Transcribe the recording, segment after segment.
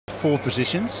4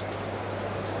 positions.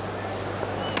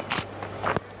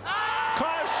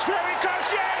 Close, very close,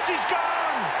 yes, he's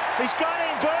gone! He's gone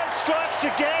in, Bird strikes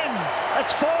again.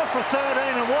 It's 4 for 13,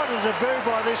 and what a debut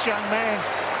by this young man.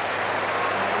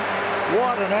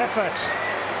 What an effort.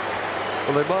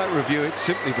 Well, they might review it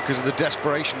simply because of the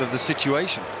desperation of the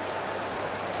situation.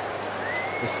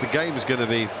 If the game is going to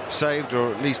be saved,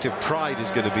 or at least if pride is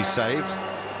going to be saved,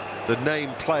 the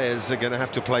named players are going to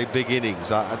have to play big innings.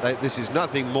 This is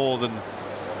nothing more than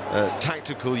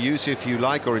tactical use, if you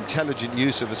like, or intelligent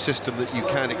use of a system that you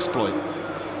can exploit.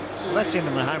 Well, that's into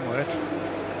my homework.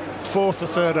 4 for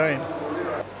 13.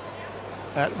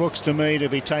 That looks to me to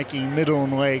be taking middle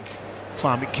and leg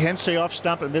plumb. You can see off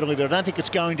stump and middle, but I don't think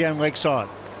it's going down leg side.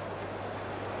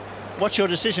 What's your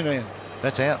decision, Ian?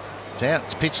 That's out. It's out.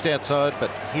 It's pitched outside,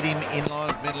 but hit him in line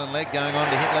with middle and leg, going on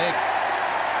to hit leg.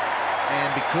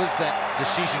 And because that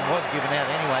decision was given out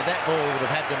anyway, that ball would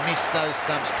have had to miss those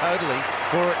stumps totally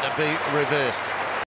for it to be reversed.